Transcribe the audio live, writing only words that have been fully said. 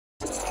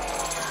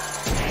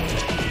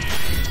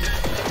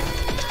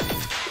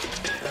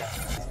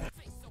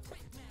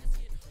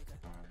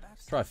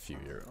try a few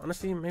here.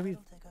 Honestly, maybe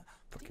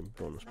fucking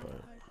bonus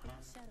point.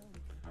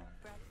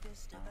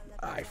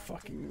 I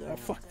fuck with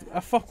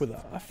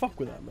that. I fuck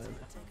with that, man.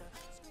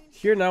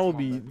 Here now will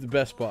be the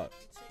best spot.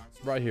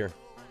 Right here.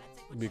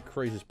 It'll be a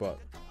crazy spot.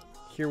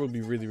 Here will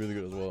be really, really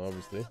good as well,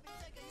 obviously.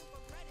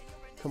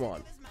 Come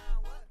on.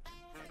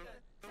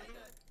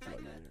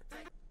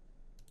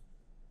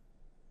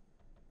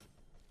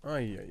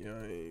 Ay,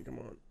 come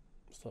on.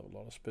 Still have a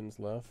lot of spins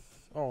left.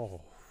 Oh,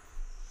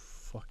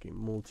 fucking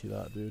multi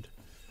that, dude.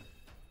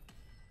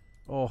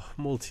 Oh,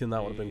 multi and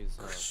that would have been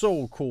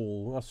so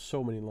cool. That's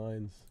so many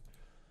lines.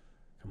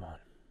 Come on.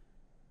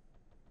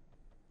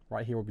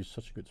 Right here will be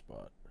such a good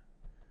spot.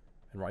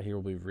 And right here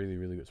will be a really,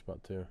 really good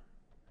spot too.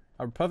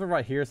 I would put it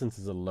right here since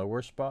it's a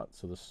lower spot,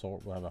 so the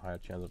sword will have a higher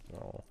chance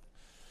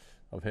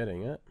of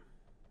hitting it.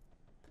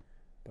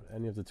 But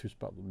any of the two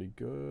spots will be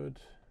good.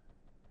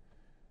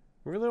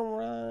 Really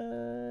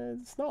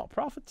don't it's not a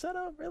profit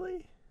setup,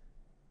 really?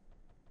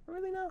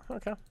 Really no?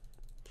 Okay.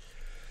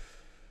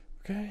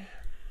 Okay.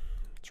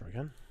 Try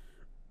again.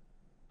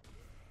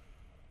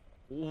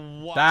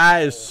 Wow.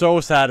 That is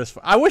so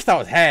satisfying. I wish that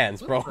was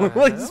hands, bro.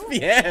 Like, just be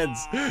hands.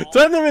 Wow.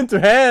 Turn them into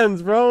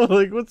hands, bro.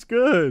 Like, what's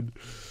good?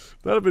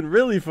 That would have been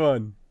really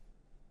fun.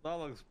 That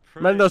looks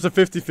pretty. Imagine that was a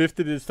 50-50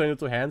 to just turn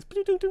into hands.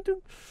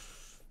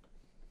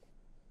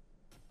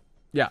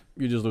 Yeah,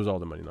 you just lose all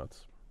the money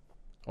nuts.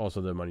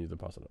 Also the money you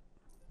deposited.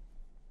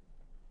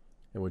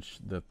 In which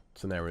the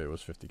scenario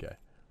was 50k.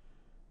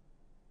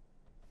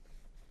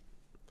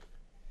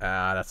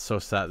 Ah, that's so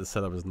sad. The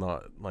setup is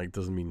not, like,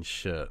 doesn't mean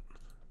shit.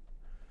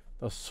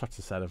 That was such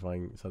a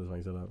satisfying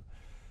setup.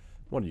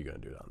 What are you gonna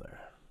do down there?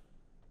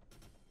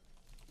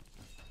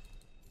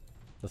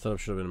 The setup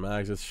should have been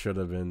max. It should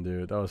have been,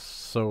 dude. That was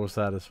so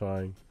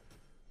satisfying.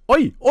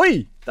 Oi!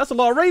 Oi! That's a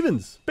lot of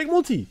ravens. Big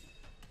multi.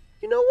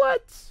 You know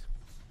what?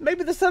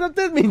 Maybe the setup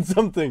did mean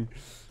something.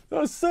 That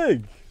was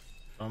sick.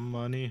 Some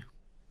money.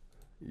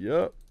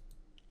 Yep.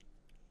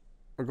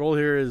 Our goal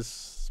here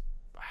is,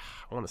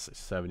 I want to say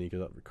 70 because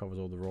that recovers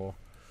all the raw.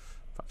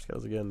 5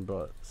 scales again,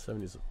 but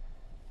 70 is a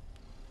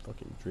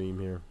fucking dream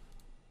here.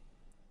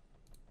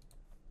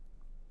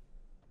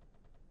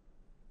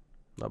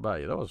 Not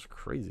bad. Yeah, that was a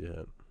crazy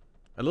hit.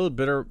 A little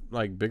bitter,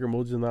 like bigger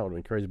multis than that would have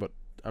been crazy, but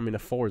I mean, a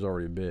 4 is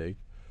already big.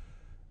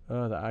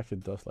 That actually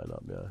does line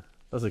up, yeah.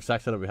 That's the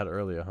exact setup we had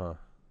earlier, huh?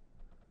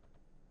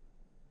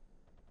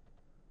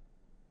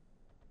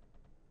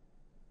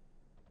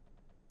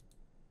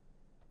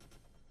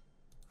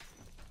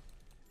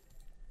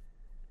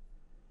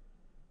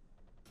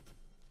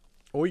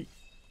 Oi.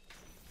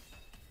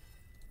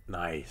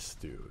 Nice,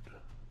 dude.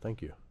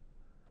 Thank you.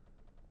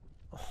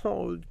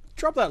 Oh,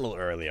 drop that a little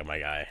earlier, my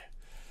guy.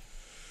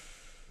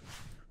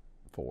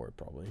 Forward,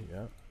 probably,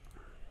 yeah.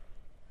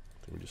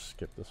 Can we just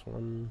skip this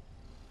one?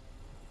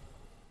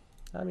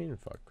 I mean,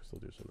 fuck, we'll still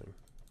do something.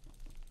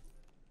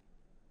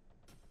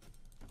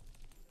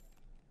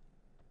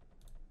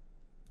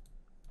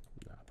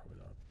 Nah, probably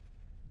not.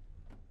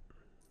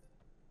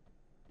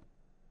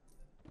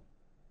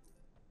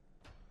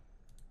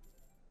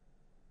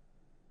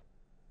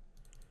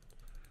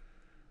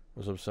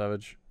 What's up,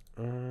 Savage?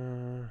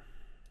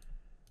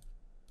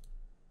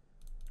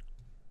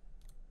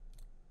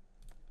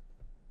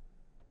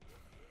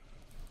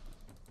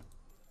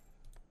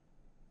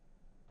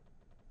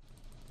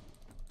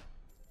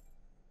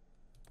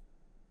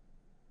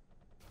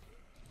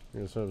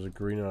 Yeah, so it was a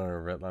green on a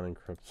red line in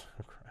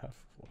cryptograph.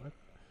 What?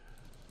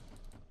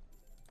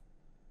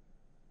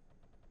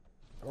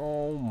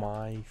 Oh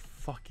my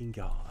fucking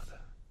god.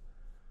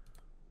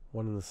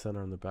 One in the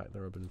center and the back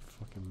there have been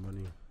fucking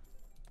money.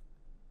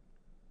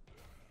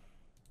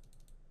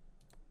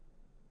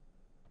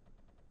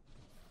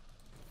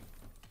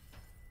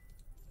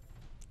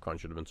 Con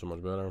should have been so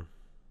much better.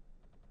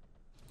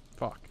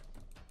 Fuck.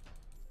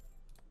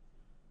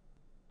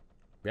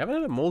 We haven't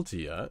had a multi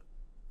yet.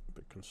 A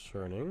bit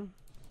concerning.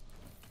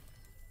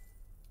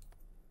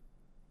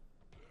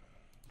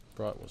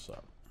 Bro, what's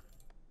up?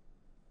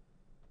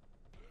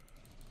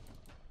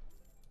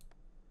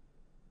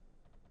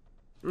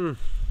 You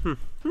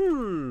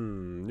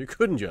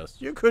couldn't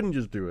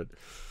just do it.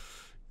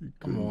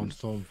 Come on,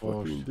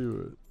 Stormforged.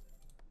 Do it.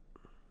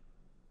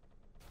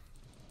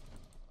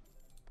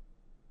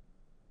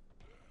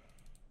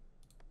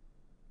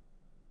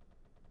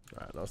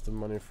 Alright, that's the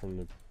money from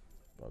the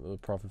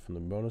profit from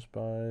the bonus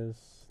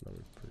buys. Now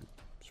we're pretty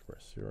square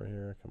zero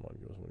here. Come on,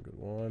 give us one good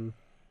one.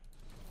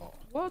 Oh,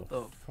 what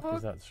the fuck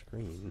is that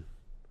screen?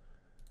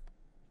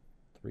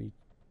 3.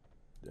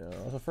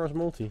 That's the first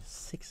multi.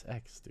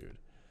 6x, dude.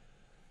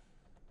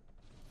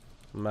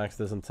 Max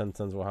this in 10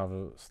 cents. We'll have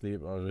a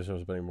sleep. I wish I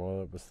was betting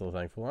more, but still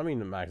thankful. I mean,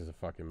 the max is a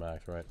fucking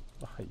max, right?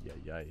 Ay,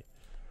 ay, ay.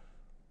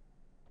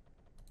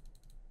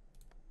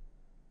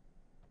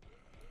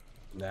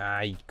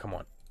 Nah, come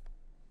on.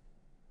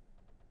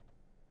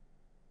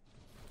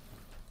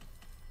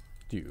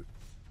 Dude.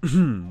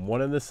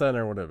 One in the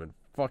center would have been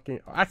fucking...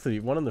 Actually,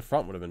 one in the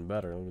front would have been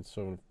better. There would have been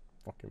so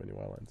fucking many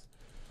wild lines.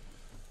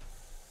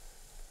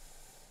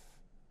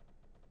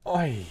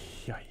 Ay,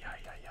 ay, ay,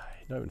 ay,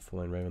 ay. Not even full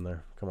line Raven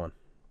there. Come on.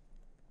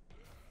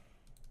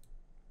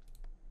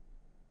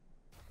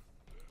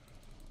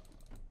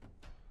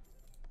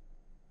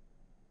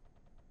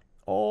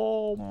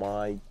 Oh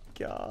my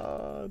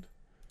god.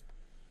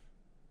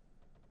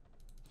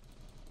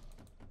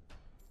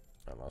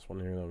 Alright, last one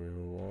here. Let me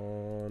move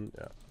on.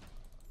 Yeah.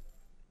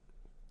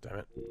 Damn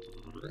it.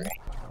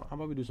 How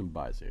about we do some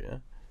buys here, yeah?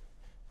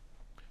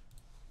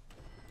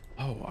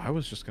 Oh, I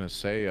was just gonna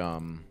say,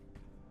 Bam.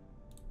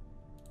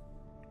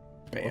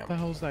 what the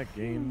hell's that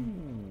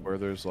game where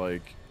there's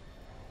like,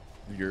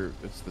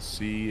 it's the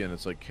sea and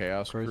it's like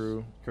Chaos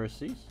Crew? Curse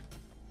Seas?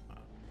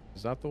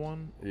 Is that the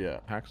one? Yeah.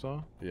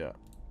 Hacksaw? Yeah.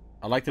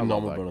 I like the I love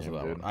normal that bonus game,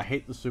 of that dude. one. I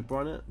hate the super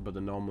on it, but the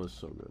normal is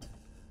so good.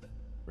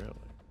 Really?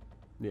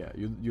 Yeah,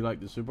 you like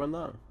the super on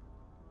that?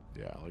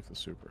 Yeah, I like the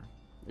super.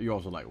 You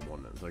also like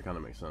one then, so it kind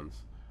of makes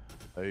sense.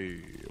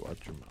 Hey, watch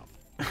your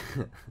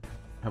mouth.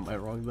 Am I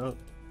wrong though?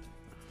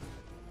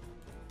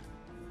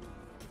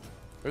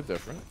 They're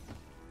different.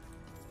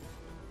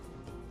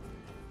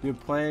 You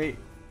play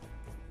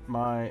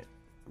my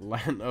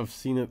Land of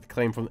Zenith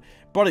claim from...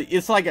 Buddy,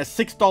 it's like a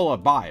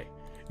 $6 buy.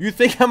 You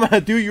think I'm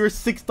gonna do your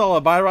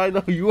 $6 buy right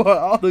now? You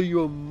are out of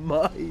your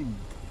mind.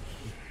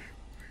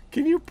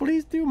 Can you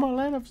please do my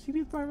Land of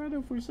Zenith buy right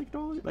now for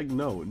 $6? Like,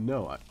 no.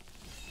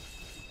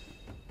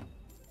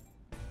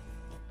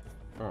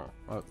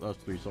 Oh, that's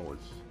 3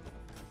 swords.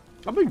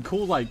 I've been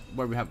cool, like,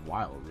 where we have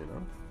wild, you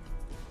know?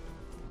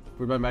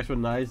 We buy max with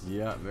nice?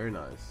 Yeah, very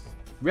nice.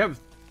 We have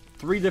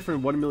 3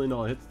 different $1 million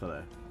hits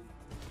today.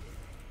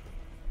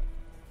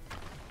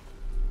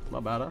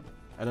 Not bad, huh?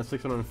 And then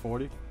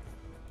 640.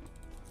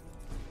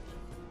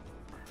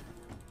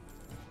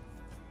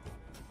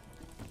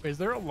 Wait, is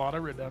there a lot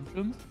of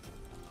redemptions?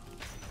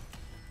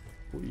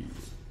 Whee.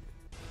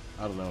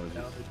 I don't know. It's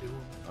Yeah, just, they do.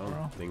 I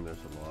don't think there's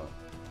a lot.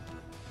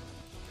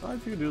 Oh,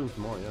 if you could do them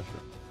some more, yeah,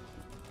 sure.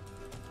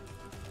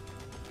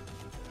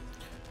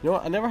 You know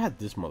what? I never had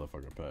this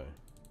motherfucker pay.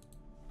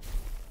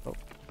 Oh,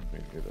 me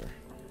neither.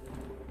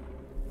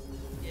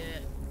 Yeah,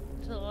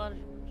 it's a lot of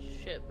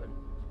shit, but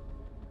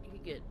you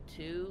could get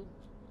 2.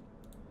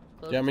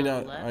 Yeah, I mean,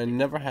 close to the I left.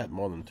 never had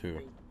more than 2.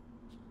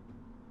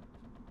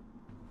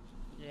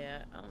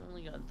 Yeah, I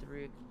only got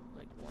 3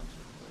 like once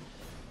or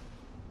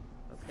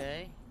twice.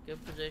 Okay,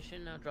 good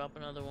position. Now drop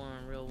another one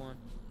on real one.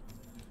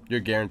 You're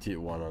guaranteed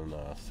 1 on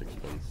 6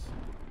 spins.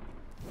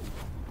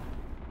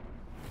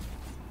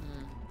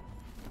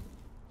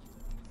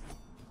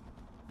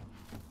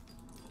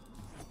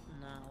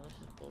 Nah, this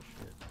is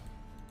bullshit.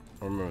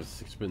 I don't remember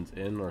 6 spins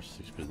in or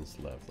 6 spins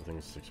left. I think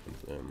it's 6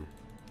 spins in.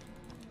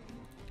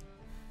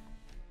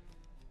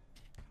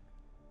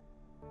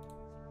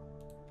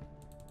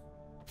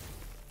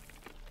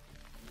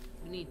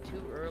 We need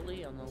 2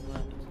 early on the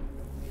left.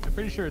 I'm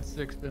pretty sure it's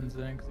 6 spins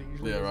in, because it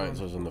usually Yeah, goes right. on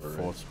So it's in the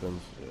 4, 4th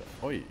spins.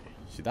 Yeah. Oi.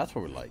 See, that's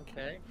what we like.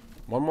 Okay.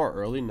 1 more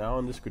early now,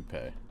 and this could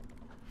pay.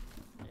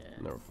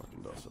 Yeah. Never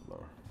fucking does it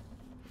though.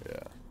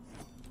 Yeah.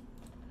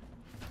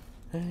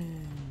 Hey.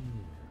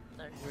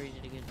 Not very easy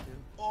to get to.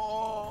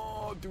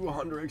 Oh, do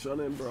 100x on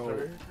him,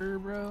 bro. Sure,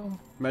 bro.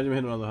 Imagine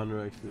hitting another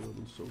 100x, dude. That'd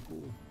be so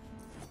cool.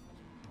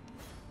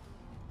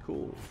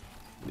 Cool.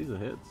 These are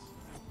hits.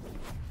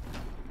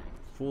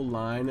 Full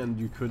line, and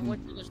you I couldn't.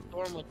 went to the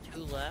storm with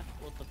 2 left.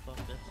 What the fuck?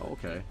 This? Oh,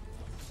 okay.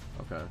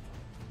 Okay.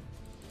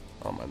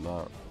 Oh my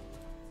not.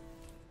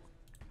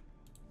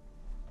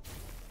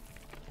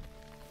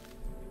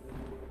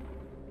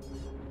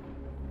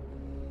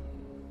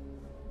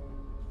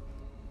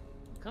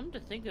 Come to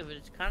think of it,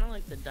 it's kind of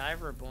like the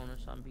diver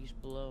bonus on Beast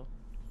Below.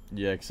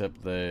 Yeah,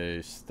 except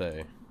they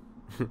stay.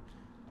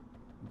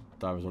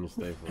 Divers only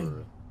stay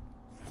for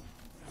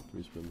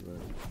 3 spins,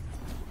 right?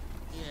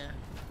 Yeah.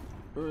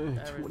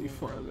 Divers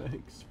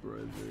 25x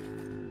spreader.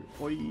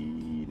 Oi,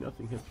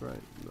 nothing hits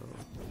right. No.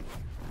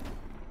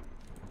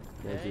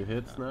 There's your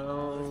hits now.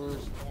 Oh,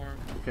 this is a storm.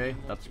 Okay,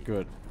 that's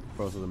good.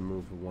 Both of them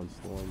move for 1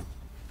 storm.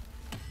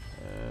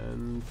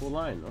 And full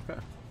line,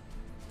 okay.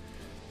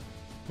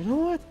 You know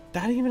what?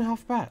 That ain't even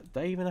half bad.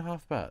 That ain't even a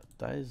half bad.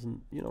 That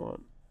isn't, you know what?